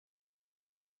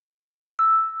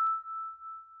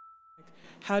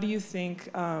How do you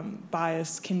think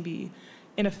bias can be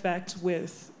in effect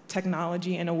with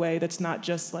technology in a way that's not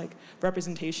just like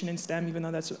representation in STEM, even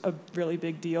though that's a really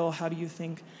big deal? How do you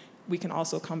think we can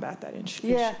also combat that issue?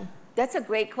 Yeah, that's a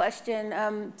great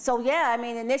question. So yeah, I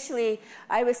mean, initially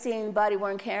I was seeing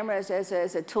body-worn cameras as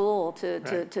a tool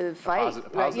to fight.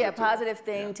 A positive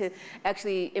thing to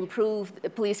actually improve the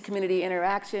police community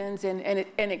interactions, and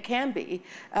it can be.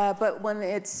 But when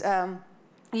it's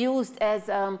used as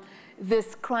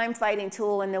this crime-fighting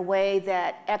tool in a way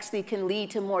that actually can lead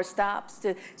to more stops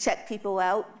to check people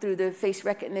out through the face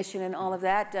recognition and all of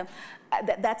that,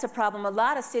 that's a problem. A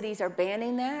lot of cities are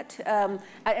banning that,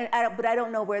 but I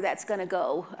don't know where that's going to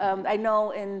go. I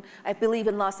know I believe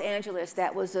in Los Angeles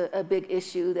that was a big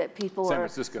issue that people San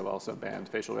Francisco also banned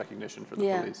facial recognition for the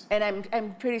police. And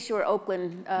I'm pretty sure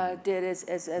Oakland did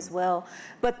as well.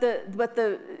 But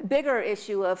the bigger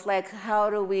issue of like how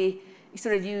do we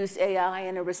sort of use AI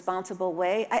in a responsible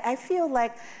way, I feel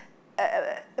like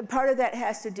part of that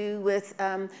has to do with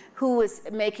who is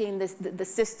making the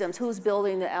systems, who's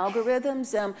building the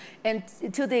algorithms,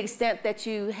 and to the extent that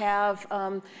you have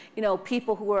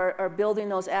people who are building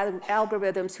those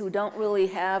algorithms who don't really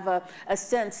have a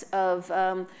sense of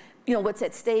what's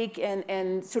at stake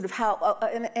and sort of how,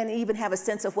 and even have a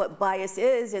sense of what bias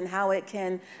is and how it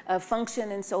can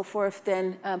function and so forth,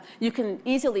 then you can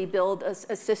easily build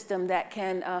a system that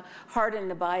can harden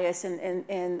the bias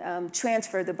and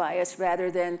transfer the bias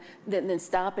rather than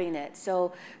stopping it.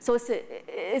 So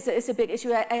it's a big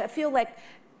issue. I feel like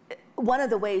one of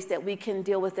the ways that we can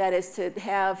deal with that is to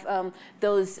have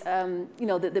those,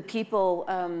 the people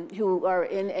who are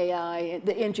in AI,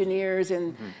 the engineers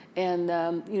and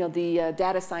the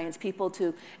data science people,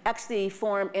 to actually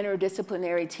form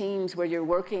interdisciplinary teams where you're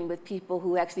working with people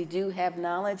who actually do have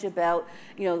knowledge about,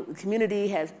 the community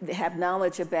have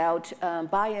knowledge about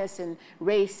bias and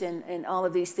race and all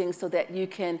of these things, so that you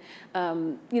can,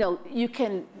 you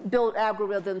can build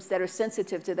algorithms that are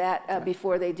sensitive to that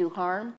before they do harm.